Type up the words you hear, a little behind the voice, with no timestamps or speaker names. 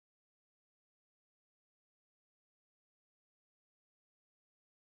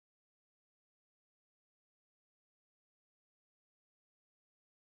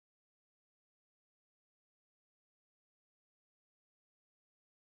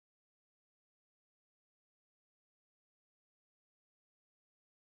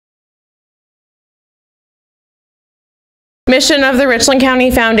mission of the Richland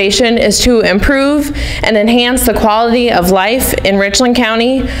County Foundation is to improve and enhance the quality of life in Richland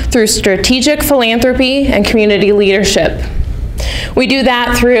County through strategic philanthropy and community leadership. We do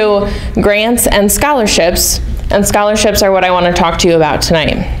that through grants and scholarships are what I want to talk to you about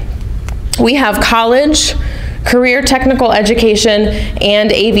tonight. We have college, career technical education,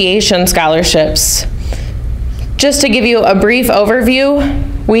 and aviation scholarships. Just to give you a brief overview,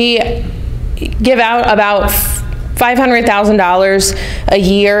 we give out about $500,000 a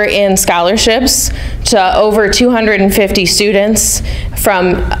year in scholarships to over 250 students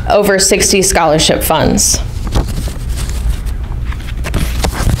from over 60 scholarship funds.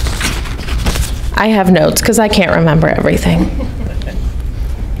 I have notes because I can't remember everything.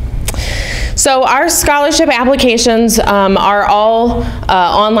 So our scholarship applications are all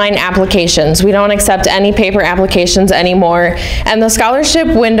online applications. We don't accept any paper applications anymore. And the scholarship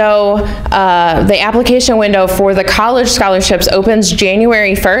window, the application window for the college scholarships opens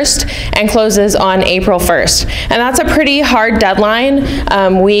January 1st and closes on April 1st. And that's a pretty hard deadline.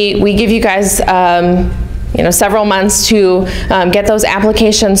 We give you guys several months to get those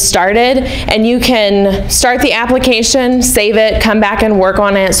applications started, and you can start the application, save it, come back and work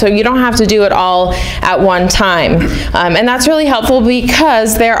on it, so you don't have to do it all at one time. And that's really helpful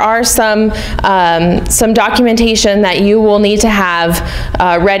because there are some documentation that you will need to have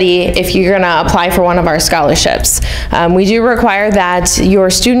ready if you're going to apply for one of our scholarships. We do require that your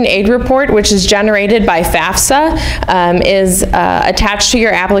student aid report, which is generated by FAFSA, is attached to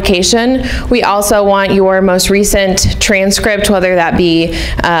your application. We also want your most recent transcript, whether that be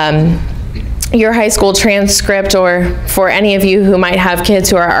your high school transcript, or for any of you who might have kids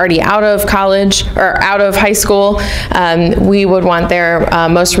who are already out of college or out of high school, we would want their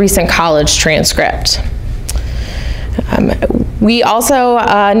most recent college transcript. We also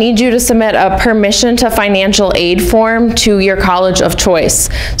need you to submit a permission to financial aid form to your college of choice.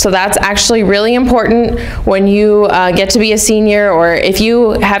 So that's actually really important when you get to be a senior, or if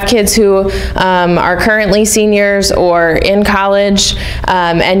you have kids who are currently seniors or in college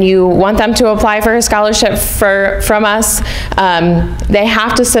and you want them to apply for a scholarship from us, they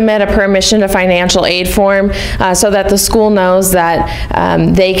have to submit a permission to financial aid form so that the school knows that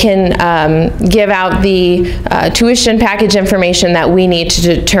they can give out the tuition package information that we need to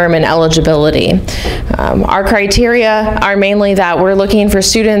determine eligibility. Our criteria are mainly that we're looking for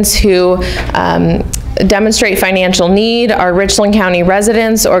students who demonstrate financial need, are Richland County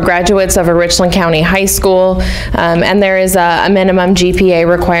residents or graduates of a Richland County high school, and there is a minimum GPA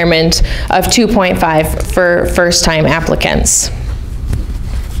requirement of 2.5 for first-time applicants.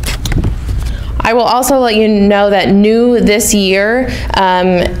 I will also let you know that new this year,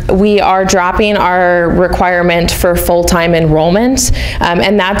 we are dropping our requirement for full-time enrollment,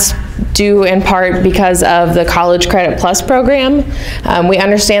 and that's due in part because of the College Credit Plus program. We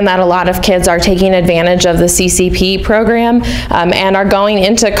understand that a lot of kids are taking advantage of the CCP program and are going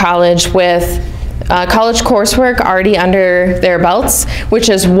into college with college coursework already under their belts, which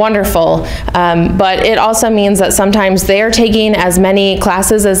is wonderful, but it also means that sometimes they are taking as many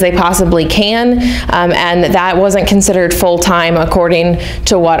classes as they possibly can, and that wasn't considered full-time according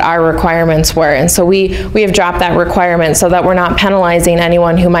to what our requirements were. And so we have dropped that requirement so that we're not penalizing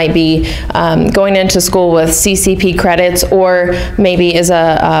anyone who might be going into school with CCP credits or maybe is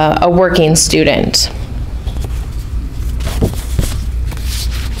a working student.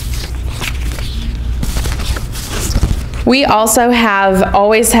 We also have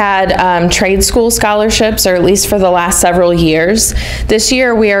always had trade school scholarships, or at least for the last several years. This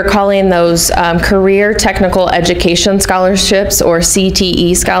year we are calling those career technical education scholarships, or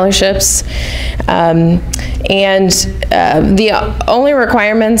CTE scholarships. The only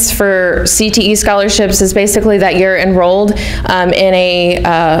requirements for CTE scholarships is basically that you're enrolled in a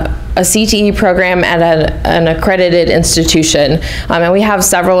CTE program at an accredited institution. And we have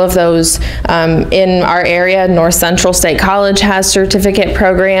several of those in our area. North Central State College has certificate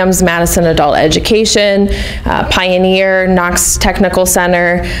programs, Madison Adult Education, Pioneer, Knox Technical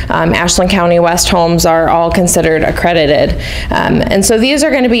Center, Ashland County West Holmes are all considered accredited. And so these are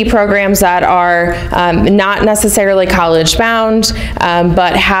going to be programs that are not necessarily college bound,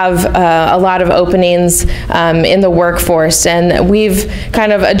 but have a lot of openings in the workforce. And we've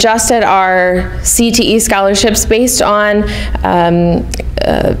kind of adjusted our CTE scholarships based on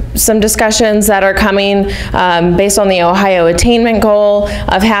some discussions that are coming based on the Ohio attainment goal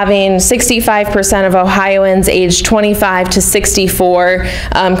of having 65% of Ohioans aged 25 to 64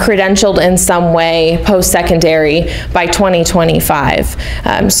 credentialed in some way post-secondary by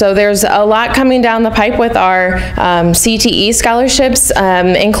 2025. So there's a lot coming down the pipe with our CTE scholarships,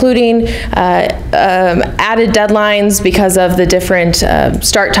 including added deadlines because of the different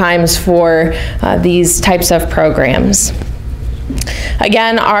start times for these types of programs.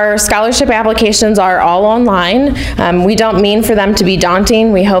 Again, our scholarship applications are all online. We don't mean for them to be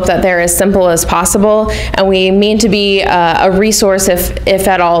daunting. We hope that they're as simple as possible, and we mean to be a resource if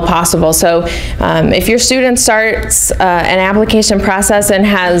at all possible. So if your student starts an application process and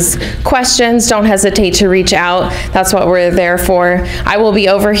has questions, don't hesitate to reach out. That's what we're there for. I will be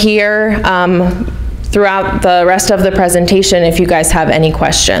over here throughout the rest of the presentation if you guys have any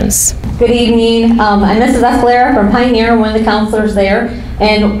questions. Good evening. I'm Mrs. Escalera from Pioneer, one of the counselors there.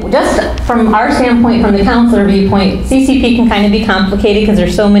 And just from our standpoint, from the counselor viewpoint, CCP can kind of be complicated because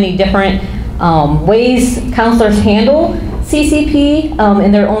there's so many different ways counselors handle CCP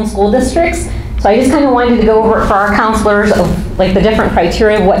in their own school districts. So I just kind of wanted to go over it for our counselors of like the different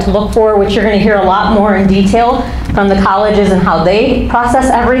criteria of what to look for, which you're going to hear a lot more in detail from the colleges and how they process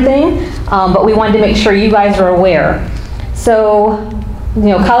everything. But we wanted to make sure you guys are aware. So, you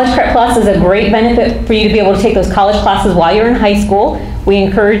know, College Credit Plus is a great benefit for you to be able to take those college classes while you're in high school. We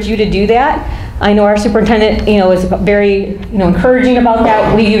encourage you to do that. I know our superintendent, you know, is very, you know, encouraging about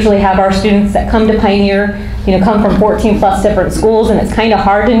that. We usually have our students that come to Pioneer, you know, come from 14 plus different schools, and it's kind of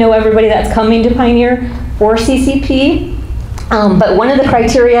hard to know everybody that's coming to Pioneer for CCP. But one of the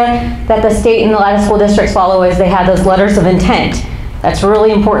criteria that the state and a lot of school districts follow is they have those letters of intent. That's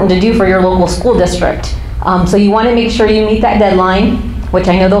really important to do for your local school district. So you want to make sure you meet that deadline, which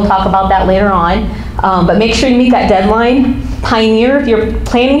I know they'll talk about that later on. But make sure you meet that deadline. Pioneer, if you're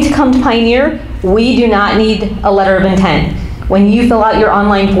planning to come to Pioneer, we do not need a letter of intent. When you fill out your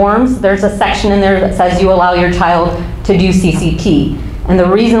online forms, there's a section in there that says you allow your child to do CCP. And the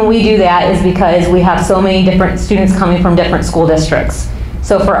reason we do that is because we have so many different students coming from different school districts.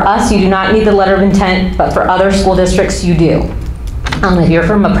 So for us, you do not need the letter of intent, but for other school districts, you do. If you're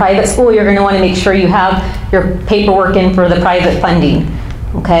from a private school, you're going to want to make sure you have your paperwork in for the private funding.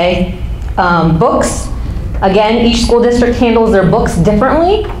 Okay? Books. Again, each school district handles their books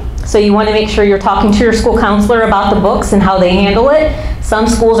differently. So you want to make sure you're talking to your school counselor about the books and how they handle it. Some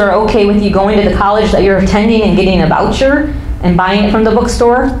schools are okay with you going to the college that you're attending and getting a voucher and buying it from the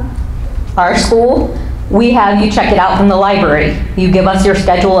bookstore. Our school, we have you check it out from the library. You give us your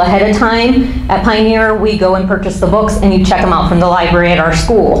schedule ahead of time. At Pioneer, we go and purchase the books and you check them out from the library at our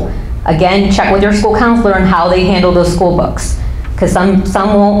school. Again, check with your school counselor on how they handle those school books. Because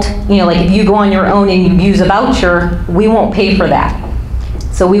some won't, you know, like if you go on your own and you use a voucher, we won't pay for that.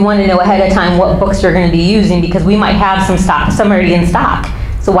 So we want to know ahead of time what books you're going to be using because we might have some already in stock.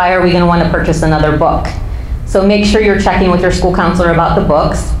 So why are we going to want to purchase another book? So make sure you're checking with your school counselor about the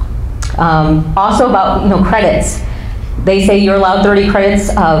books. Also about, you know, credits. They say you're allowed 30 credits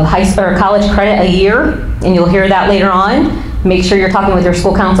of college credit a year, and you'll hear that later on. Make sure you're talking with your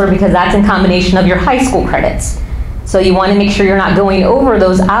school counselor because that's in combination of your high school credits. So you want to make sure you're not going over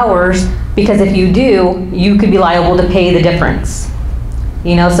those hours because if you do, you could be liable to pay the difference.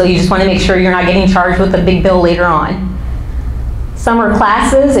 You know, so you just want to make sure you're not getting charged with a big bill later on. Summer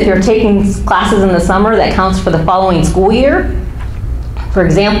classes, if you're taking classes in the summer, that counts for the following school year. For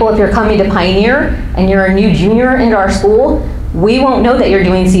example, if you're coming to Pioneer and you're a new junior into our school, we won't know that you're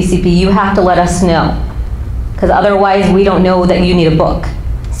doing CCP. You have to let us know because otherwise we don't know that you need a book.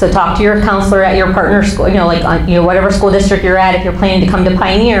 So talk to your counselor at your partner school, you know, like whatever school district you're at if you're planning to come to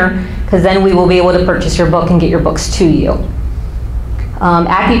Pioneer, because then we will be able to purchase your book and get your books to you.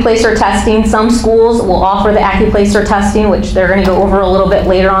 AccuPlacer testing, some schools will offer the AccuPlacer testing, which they're going to go over a little bit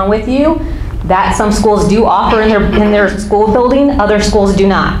later on with you. That some schools do offer in their school building, other schools do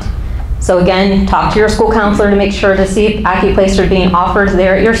not. So again, talk to your school counselor to make sure to see if AccuPlacer is being offered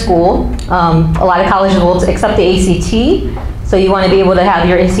there at your school. A lot of colleges will accept the ACT, so you want to be able to have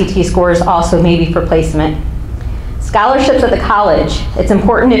your ACT scores also maybe for placement. Scholarships at the college. It's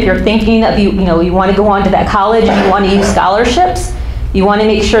important if you're thinking of you want to go on to that college and you want to use scholarships. You want to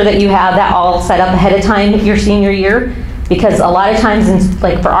make sure that you have that all set up ahead of time your senior year, because a lot of times,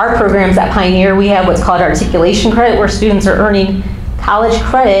 like for our programs at Pioneer, we have what's called articulation credit, where students are earning college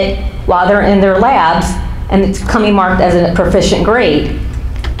credit while they're in their labs, and it's coming marked as a proficient grade.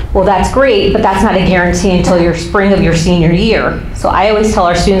 Well, that's great, but that's not a guarantee until your spring of your senior year. So I always tell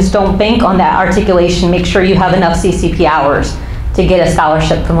our students, don't bank on that articulation. Make sure you have enough CCP hours to get a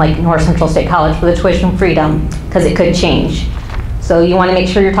scholarship from like North Central State College for the tuition freedom, because it could change. So you want to make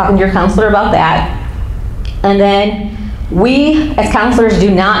sure you're talking to your counselor about that. And then we, as counselors, do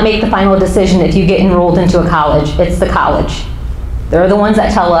not make the final decision if you get enrolled into a college. It's the college. They're the ones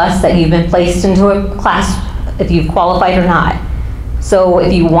that tell us that you've been placed into a class, if you've qualified or not. So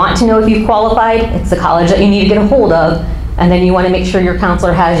if you want to know if you've qualified, it's the college that you need to get a hold of, and then you want to make sure your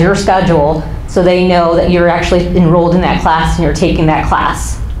counselor has your schedule so they know that you're actually enrolled in that class and you're taking that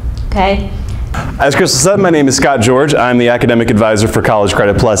class, okay? As Crystal said, my name is Scott George. I'm the Academic Advisor for College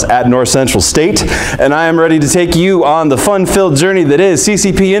Credit Plus at North Central State, and I am ready to take you on the fun-filled journey that is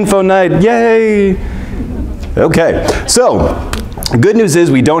CCP Info Night. Yay! Okay, so good news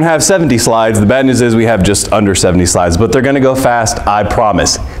is we don't have 70 slides. The bad news is we have just under 70 slides, but they're going to go fast, I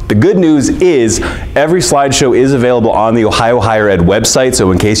promise. The good news is every slideshow is available on the Ohio Higher Ed website,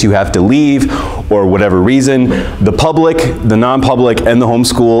 so in case you have to leave or whatever reason, the public, the non-public, and the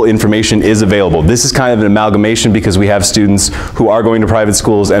homeschool information is available. This is kind of an amalgamation because we have students who are going to private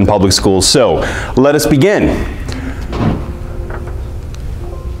schools and public schools. So let us begin.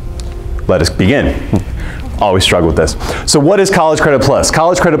 Let us begin. Always struggle with this. So what is College Credit Plus?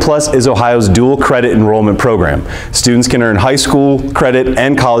 College Credit Plus is Ohio's dual credit enrollment program. Students can earn high school credit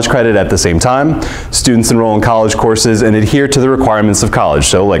and college credit at the same time. Students enroll in college courses and adhere to the requirements of college.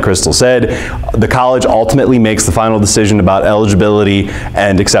 So like Crystal said, the college ultimately makes the final decision about eligibility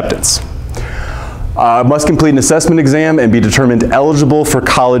and acceptance. Must complete an assessment exam and be determined eligible for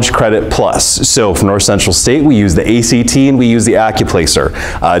College Credit Plus. So for North Central State, we use the ACT and we use the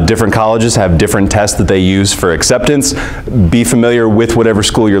AccuPlacer. Different colleges have different tests that they use for acceptance. Be familiar with whatever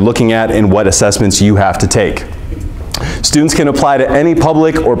school you're looking at and what assessments you have to take. Students can apply to any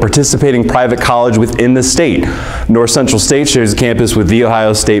public or participating private college within the state. North Central State shares a campus with The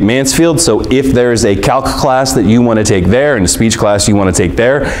Ohio State Mansfield, so if there is a calc class that you want to take there and a speech class you want to take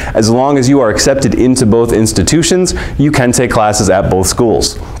there, as long as you are accepted into both institutions, you can take classes at both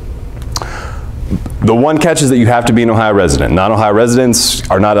schools. The one catch is that you have to be an Ohio resident. Non-Ohio residents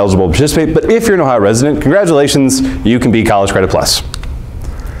are not eligible to participate, but if you're an Ohio resident, congratulations, you can be College Credit Plus.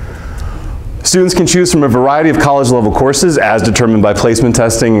 Students can choose from a variety of college-level courses as determined by placement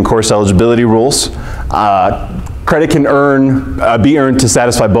testing and course eligibility rules. Credit can be earned to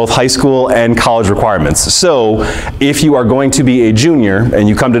satisfy both high school and college requirements. So if you are going to be a junior and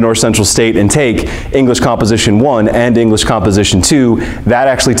you come to North Central State and take English Composition 1 and English Composition 2, that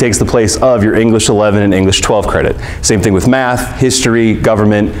actually takes the place of your English 11 and English 12 credit. Same thing with math, history,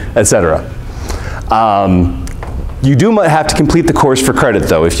 government, etc. You do have to complete the course for credit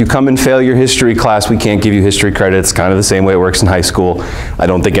though. If you come and fail your history class, we can't give you history credit. It's kind of the same way it works in high school. I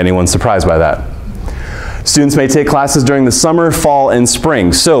don't think anyone's surprised by that. Students may take classes during the summer, fall, and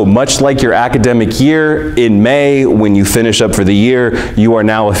spring. So much like your academic year, in May, when you finish up for the year, you are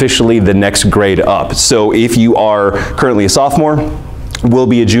now officially the next grade up. So if you are currently a sophomore, will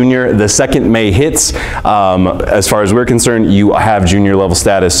be a junior, the second May hits, as far as we're concerned, you have junior level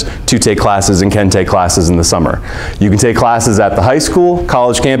status to take classes and can take classes in the summer. You can take classes at the high school,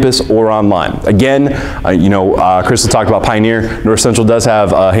 college campus, or online. Again, Crystal talked about Pioneer. North Central does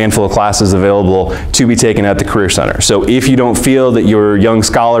have a handful of classes available to be taken at the Career Center. So if you don't feel that your young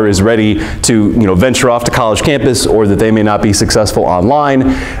scholar is ready to venture off to college campus or that they may not be successful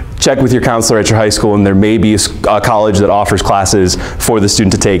online, check with your counselor at your high school, and there may be a college that offers classes for the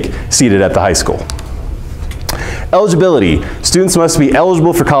student to take seated at the high school. Eligibility. Students must be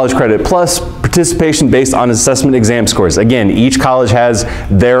eligible for College Credit Plus, participation based on assessment exam scores. Again, each college has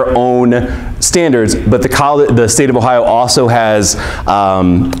their own standards, but the state of Ohio also has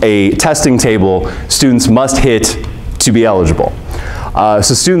a testing table students must hit to be eligible.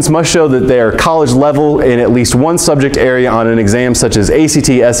 So students must show that they are college level in at least one subject area on an exam such as ACT,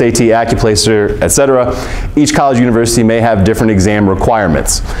 SAT, AccuPlacer, etc. Each college university may have different exam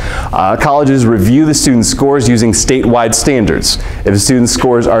requirements. Colleges review the student's scores using statewide standards. If the student's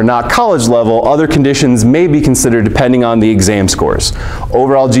scores are not college level, other conditions may be considered depending on the exam scores.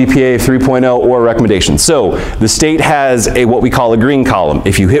 Overall GPA of 3.0 or recommendation. So the state has what we call a green column.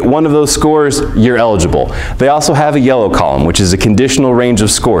 If you hit one of those scores, you're eligible. They also have a yellow column, which is a conditional range of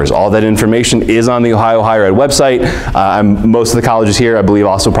scores. All that information is on the Ohio Higher Ed website. Most of the colleges here, I believe,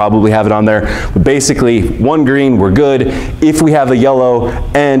 also probably have it on there. But basically, one green, we're good. If we have a yellow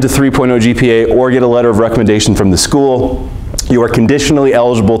and a 3.0 GPA or get a letter of recommendation from the school, you are conditionally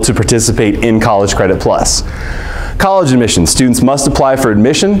eligible to participate in College Credit Plus. College admission. Students must apply for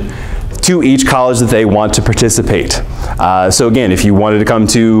admission to each college that they want to participate. So again, if you wanted to come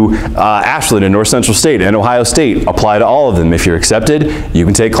to Ashland and North Central State and Ohio State, apply to all of them. If you're accepted, you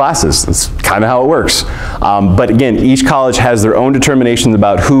can take classes. That's kind of how it works. But again, each college has their own determinations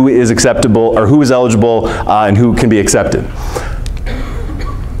about who is acceptable or who is eligible and who can be accepted.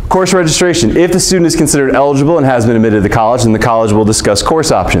 Course registration. If the student is considered eligible and has been admitted to the college, then the college will discuss course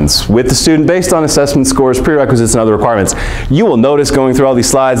options with the student based on assessment scores, prerequisites, and other requirements. You will notice going through all these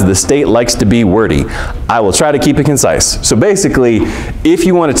slides, the state likes to be wordy. I will try to keep it concise. So basically, if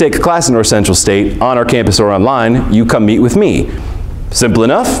you want to take a class in North Central State on our campus or online, you come meet with me. Simple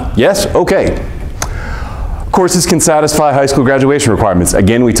enough? Yes? Okay. Courses can satisfy high school graduation requirements.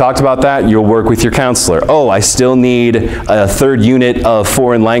 Again, we talked about that. You'll work with your counselor. Oh, I still need a 3rd unit of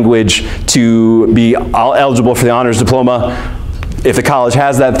foreign language to be eligible for the honors diploma. If the college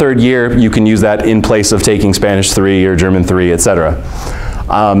has that 3rd year, you can use that in place of taking Spanish 3 or German 3, etc.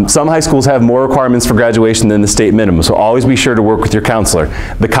 Some high schools have more requirements for graduation than the state minimum, so always be sure to work with your counselor.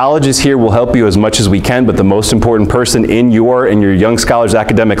 The colleges here will help you as much as we can, but the most important person in your young scholar's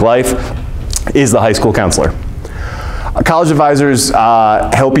academic life is the high school counselor. College advisors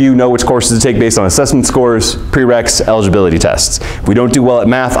help you know which courses to take based on assessment scores, prereqs, eligibility tests. If we don't do well at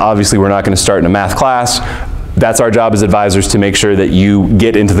math, obviously we're not going to start in a math class. That's our job as advisors, to make sure that you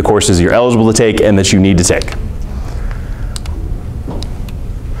get into the courses you're eligible to take and that you need to take.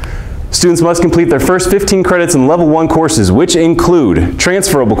 Students must complete their first 15 credits in level 1 courses, which include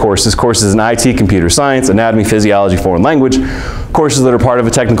transferable courses, courses in IT, computer science, anatomy, physiology, foreign language, courses that are part of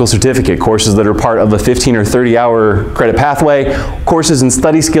a technical certificate, courses that are part of a 15 or 30-hour credit pathway, courses in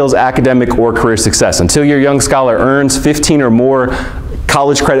study skills, academic, or career success. Until your young scholar earns 15 or more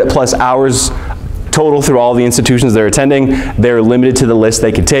college credit plus hours total through all the institutions they're attending, they're limited to the list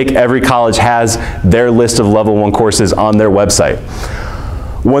they can take. Every college has their list of level 1 courses on their website.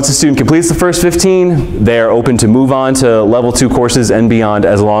 Once a student completes the first 15, they are open to move on to level 2 courses and beyond,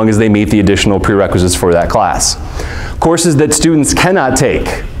 as long as they meet the additional prerequisites for that class. Courses that students cannot take: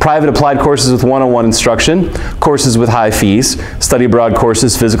 private applied courses with one-on-one instruction, courses with high fees, study abroad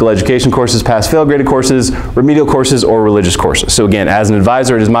courses, physical education courses, pass-fail graded courses, remedial courses, or religious courses. So again, as an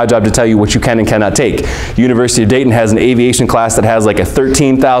advisor, it is my job to tell you what you can and cannot take. University of Dayton has an aviation class that has like a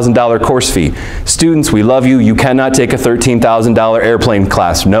 $13,000 course fee. Students, we love you. You cannot take a $13,000 airplane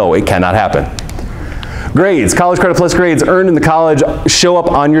class. No, it cannot happen. Grades, college credit plus grades earned in the college show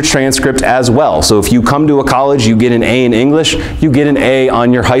up on your transcript as well. So if you come to a college, you get an A in English, you get an A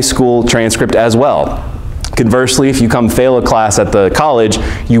on your high school transcript as well. Conversely, if you come fail a class at the college,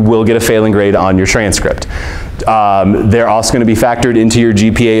 you will get a failing grade on your transcript. They're also going to be factored into your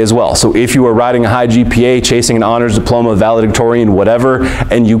GPA as well. So if you are riding a high GPA, chasing an honors diploma, valedictorian, whatever,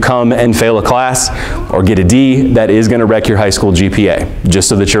 and you come and fail a class or get a D, that is going to wreck your high school GPA, just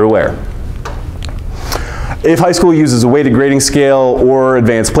so that you're aware. If high school uses a weighted grading scale or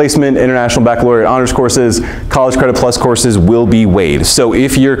advanced placement, international baccalaureate honors courses, college credit plus courses will be weighed. So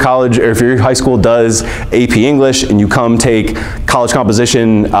if your college or if your high school does AP English and you come take college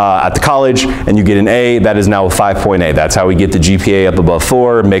composition at the college and you get an A, that is now a 5-point A. That's how we get the GPA up above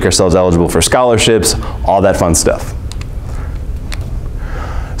 4, make ourselves eligible for scholarships, all that fun stuff.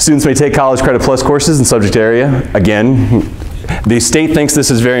 Students may take college credit plus courses in subject area. Again, the state thinks this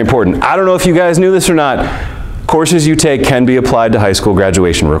is very important. I don't know if you guys knew this or not. Courses you take can be applied to high school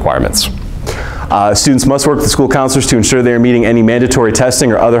graduation requirements. Students must work with school counselors to ensure they are meeting any mandatory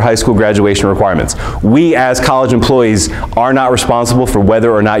testing or other high school graduation requirements. We as college employees are not responsible for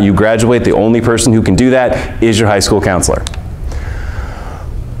whether or not you graduate. The only person who can do that is your high school counselor.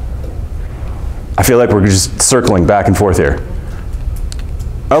 I feel like we're just circling back and forth here.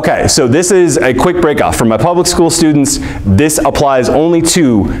 Okay, so this is a quick breakoff. For my public school students, this applies only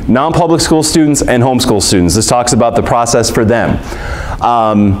to non-public school students and homeschool students. This talks about the process for them.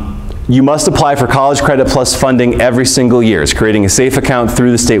 You must apply for college credit plus funding every single year. It's creating a SAFE account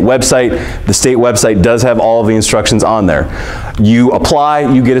through the state website. The state website does have all of the instructions on there. You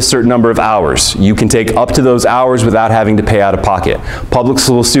apply, you get a certain number of hours. You can take up to those hours without having to pay out of pocket. Public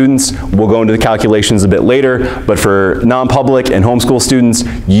school students, we'll go into the calculations a bit later, but for non-public and homeschool students,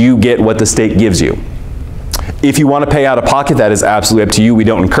 you get what the state gives you. If you want to pay out of pocket, that is absolutely up to you. We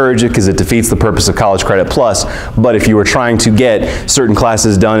don't encourage it because it defeats the purpose of College Credit Plus. But if you are trying to get certain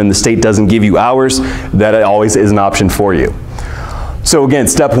classes done and the state doesn't give you hours, that always is an option for you. So again,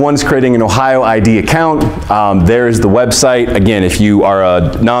 step 1 is creating an Ohio ID account. There is the website. Again, if you are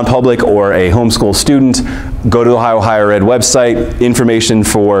a non-public or a homeschool student, go to the Ohio Higher Ed website, information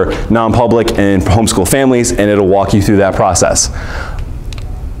for non-public and homeschool families, and it'll walk you through that process.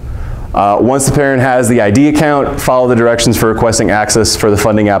 Once the parent has the ID account, follow the directions for requesting access for the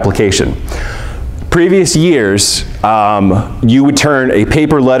funding application. Previous years, you would turn a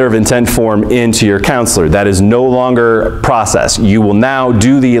paper letter of intent form into your counselor. That is no longer processed. You will now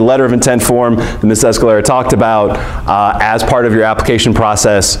do the letter of intent form that Ms. Escalera talked about as part of your application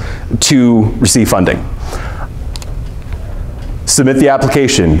process to receive funding. Submit the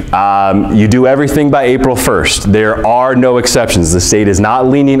application. You do everything by April 1st. There are no exceptions. The state is not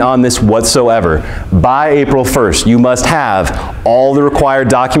leaning on this whatsoever. By April 1st, you must have all the required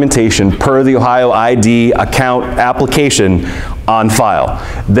documentation per the Ohio ID account application on file.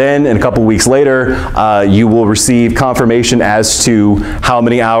 Then, in a couple weeks later, you will receive confirmation as to how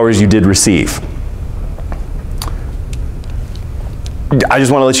many hours you did receive. I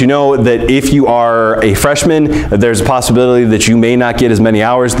just want to let you know that if you are a freshman, there's a possibility that you may not get as many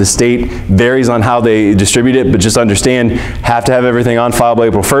hours. The state varies on how they distribute it, but just understand, have to have everything on file by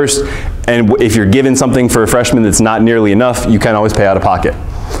April 1st. And if you're given something for a freshman that's not nearly enough, you can always pay out of pocket.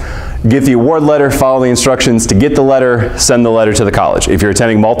 Get the award letter, follow the instructions to get the letter, send the letter to the college. If you're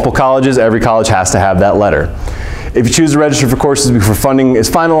attending multiple colleges, every college has to have that letter. If you choose to register for courses before funding is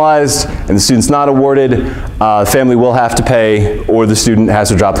finalized and the student's not awarded, the family will have to pay or the student has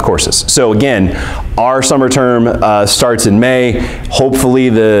to drop the courses. So again, our summer term starts in May. Hopefully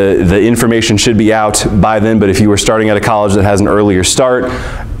the information should be out by then, but if you are starting at a college that has an earlier start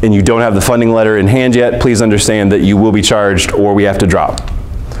and you don't have the funding letter in hand yet, please understand that you will be charged or we have to drop.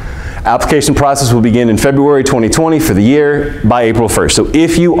 Application process will begin in February 2020 for the year by April 1st. So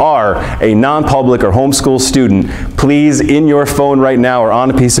if you are a non-public or homeschool student, please in your phone right now or on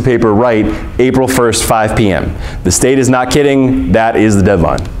a piece of paper write April 1st, 5 p.m. The state is not kidding, that is the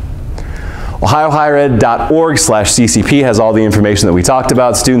deadline. OhioHigherEd.org/CCP has all the information that we talked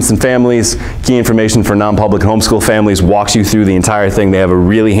about. Students and families, key information for non-public and homeschool families, walks you through the entire thing. They have a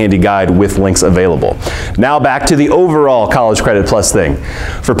really handy guide with links available. Now back to the overall College Credit Plus thing.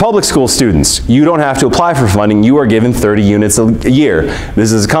 For public school students, you don't have to apply for funding. You are given 30 units a year.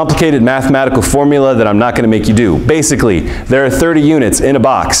 This is a complicated mathematical formula that I'm not going to make you do. Basically, there are 30 units in a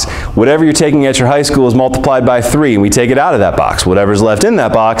box. Whatever you're taking at your high school is multiplied by 3, and we take it out of that box. Whatever's left in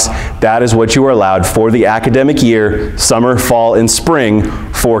that box, that is what you are allowed for the academic year, summer, fall, and spring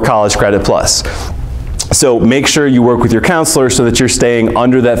for College Credit Plus. So make sure you work with your counselor so that you're staying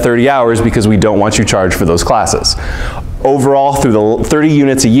under that 30 hours because we don't want you charged for those classes. Overall, through the 30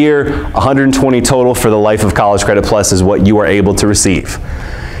 units a year, 120 total for the life of College Credit Plus is what you are able to receive.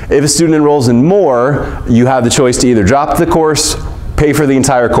 If a student enrolls in more, you have the choice to either drop the course, pay for the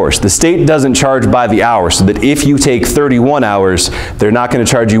entire course. The state doesn't charge by the hour, so that if you take 31 hours, they're not going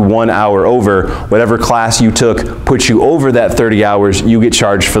to charge you 1 hour over. Whatever class you took puts you over that 30 hours, you get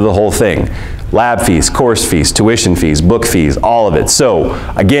charged for the whole thing. Lab fees, course fees, tuition fees, book fees, all of it. So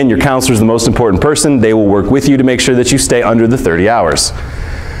again, your counselor is the most important person. They will work with you to make sure that you stay under the 30 hours.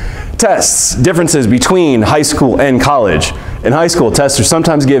 Tests, differences between high school and college. In high school, tests are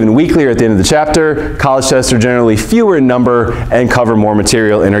sometimes given weekly or at the end of the chapter. College tests are generally fewer in number and cover more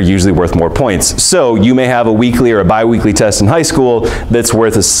material and are usually worth more points. So you may have a weekly or a bi-weekly test in high school that's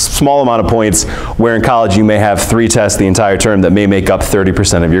worth a small amount of points, where in college you may have 3 tests the entire term that may make up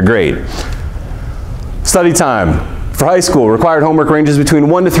 30% of your grade. Study time. For high school, required homework ranges between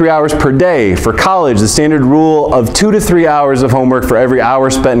 1 to 3 hours per day. For college, the standard rule of 2 to 3 hours of homework for every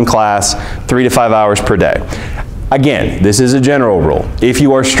hour spent in class, 3 to 5 hours per day. Again, this is a general rule. If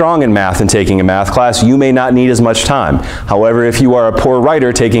you are strong in math and taking a math class, you may not need as much time. However, if you are a poor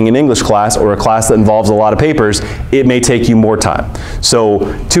writer taking an English class or a class that involves a lot of papers, it may take you more time.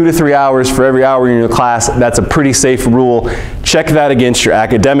 So 2 to 3 hours for every hour in your class, that's a pretty safe rule. Check that against your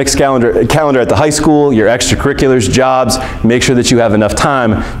academics calendar at the high school, your extracurriculars, jobs. Make sure that you have enough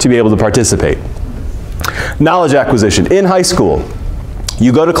time to be able to participate. Knowledge acquisition. In high school,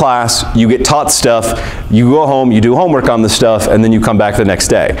 you go to class, you get taught stuff, you go home, you do homework on the stuff, and then you come back the next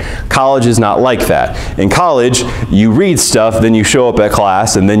day. College is not like that. In college, you read stuff, then you show up at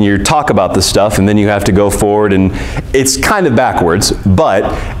class, and then you talk about the stuff, and then you have to go forward, and it's kind of backwards, but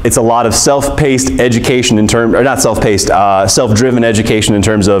it's a lot of self-paced education in terms, or not self-paced, self-driven education in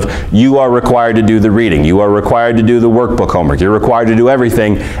terms of you are required to do the reading, you are required to do the workbook homework, you're required to do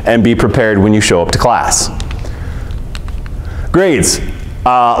everything, and be prepared when you show up to class. Grades.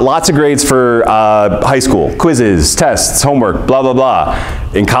 Lots of grades for high school, quizzes, tests, homework, blah, blah, blah.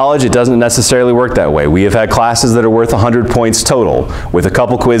 In college, it doesn't necessarily work that way. We have had classes that are worth 100 points total with a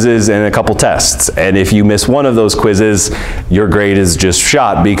couple quizzes and a couple tests. And if you miss one of those quizzes, your grade is just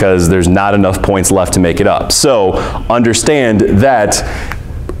shot because there's not enough points left to make it up. So understand that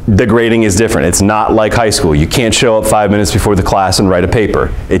the grading is different. It's not like high school. You can't show up 5 minutes before the class and write a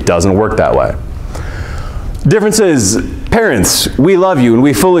paper. It doesn't work that way. Differences. Parents, we love you and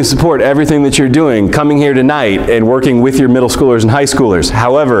we fully support everything that you're doing, coming here tonight and working with your middle schoolers and high schoolers.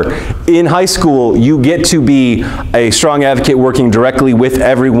 However, in high school, you get to be a strong advocate working directly with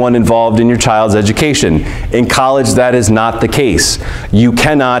everyone involved in your child's education. In college, that is not the case. You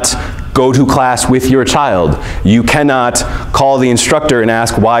cannot go to class with your child. You cannot call the instructor and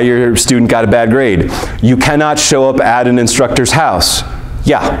ask why your student got a bad grade. You cannot show up at an instructor's house.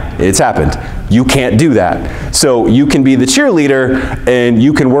 Yeah, it's happened. You can't do that. So you can be the cheerleader and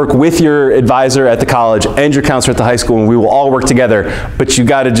you can work with your advisor at the college and your counselor at the high school, and we will all work together, but you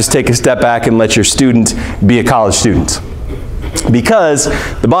got to just take a step back and let your student be a college student. Because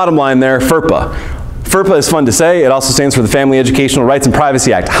the bottom line there, FERPA. FERPA is fun to say. It also stands for the Family Educational Rights and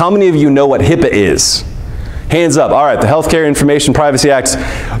Privacy Act. How many of you know what HIPAA is? Hands up. All right, the Healthcare Information Privacy Act,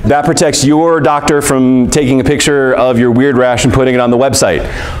 that protects your doctor from taking a picture of your weird rash and putting it on the website.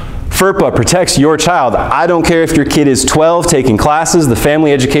 FERPA protects your child. I don't care if your kid is 12 taking classes, the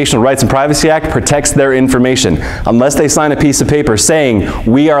Family Educational Rights and Privacy Act protects their information. Unless they sign a piece of paper saying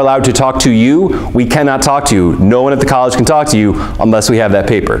we are allowed to talk to you, we cannot talk to you. No one at the college can talk to you unless we have that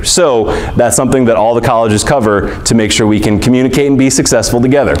paper. So that's something that all the colleges cover to make sure we can communicate and be successful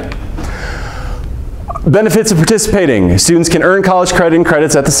together. Benefits of participating. Students can earn college credit and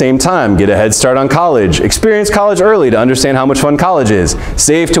credits at the same time, get a head start on college, experience college early to understand how much fun college is,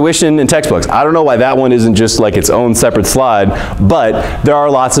 save tuition and textbooks. I don't know why that one isn't just like its own separate slide, but there are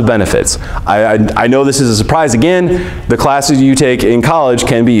lots of benefits. I know this is a surprise again. The classes you take in college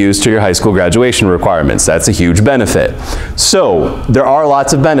can be used to your high school graduation requirements. That's a huge benefit. So there are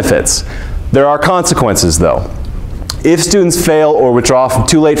lots of benefits. There are consequences though. If students fail or withdraw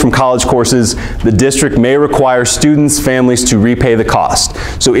too late from college courses, the district may require students' families to repay the cost.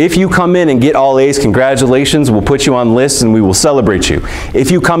 So if you come in and get all A's, congratulations, we'll put you on lists and we will celebrate you. If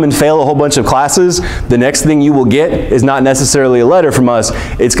you come and fail a whole bunch of classes, the next thing you will get is not necessarily a letter from us,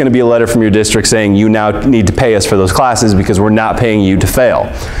 it's going to be a letter from your district saying you now need to pay us for those classes because we're not paying you to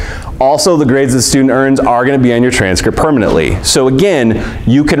fail. Also, the grades the student earns are going to be on your transcript permanently. So again,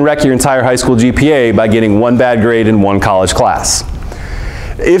 you can wreck your entire high school GPA by getting one bad grade in one college class.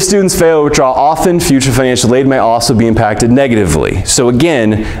 If students fail or withdraw often, future financial aid may also be impacted negatively. So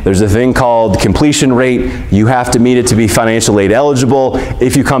again, there's a thing called completion rate. You have to meet it to be financial aid eligible.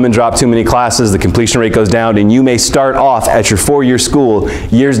 If you come and drop too many classes, the completion rate goes down and you may start off at your four-year school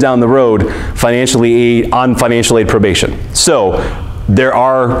years down the road on financial aid probation. So there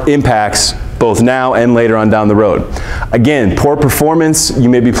are impacts both now and later on down the road. Again, poor performance, you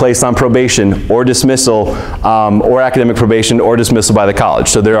may be placed on probation or dismissal, or academic probation or dismissal by the college.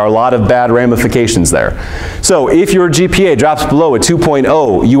 So there are a lot of bad ramifications there. So if your GPA drops below a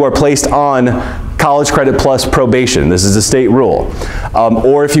 2.0, you are placed on college credit plus probation. This is a state rule.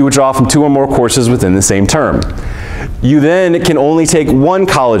 Or if you withdraw from 2 or more courses within the same term. You then can only take one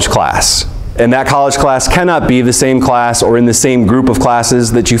college class. And that college class cannot be the same class or in the same group of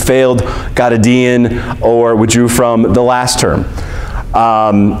classes that you failed, got a D in, or withdrew from the last term.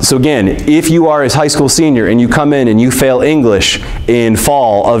 So again, if you are a high school senior and you come in and you fail English in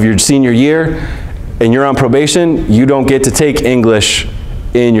fall of your senior year and you're on probation, you don't get to take English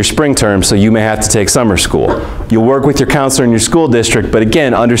in your spring term, so you may have to take summer school. You'll work with your counselor in your school district, but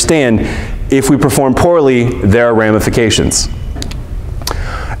again, understand if we perform poorly, there are ramifications.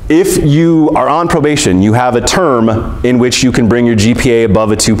 If you are on probation, you have a term in which you can bring your GPA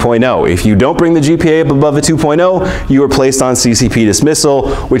above a 2.0. If you don't bring the GPA up above a 2.0, you are placed on CCP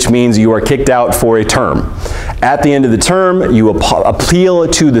dismissal, which means you are kicked out for a term. At the end of the term, you appeal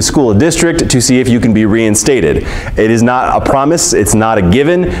to the school district to see if you can be reinstated. It is not a promise, it's not a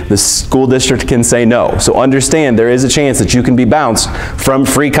given. The school district can say no. So understand there is a chance that you can be bounced from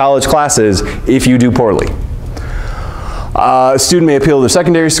free college classes if you do poorly. A student may appeal to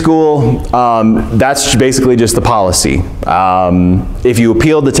secondary school. That's basically just the policy. If you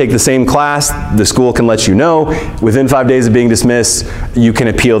appeal to take the same class, the school can let you know. Within 5 days of being dismissed, you can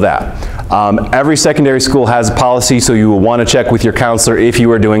appeal that. Every secondary school has a policy, so you will want to check with your counselor if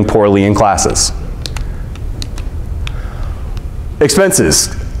you are doing poorly in classes.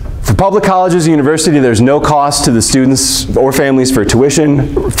 Expenses. For public colleges and university, there's no cost to the students or families for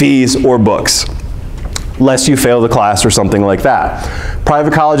tuition, fees, or books, lest you fail the class or something like that.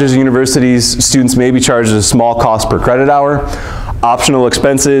 Private colleges and universities, students may be charged a small cost per credit hour. Optional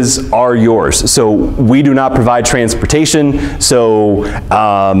expenses are yours. So we do not provide transportation, so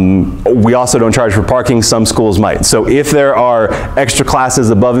we also don't charge for parking. Some schools might. So if there are extra classes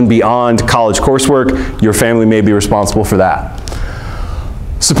above and beyond college coursework, your family may be responsible for that.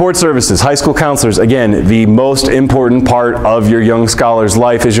 Support services, high school counselors. Again, the most important part of your young scholar's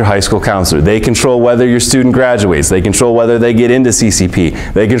life is your high school counselor. They control whether your student graduates. They control whether they get into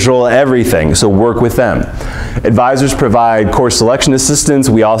CCP. They control everything, so work with them. Advisors provide course selection assistance.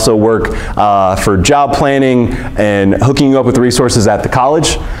 We also work for job planning and hooking you up with resources at the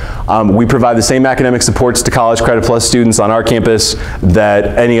college. We provide the same academic supports to College Credit Plus students on our campus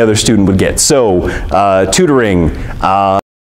that any other student would get. So tutoring,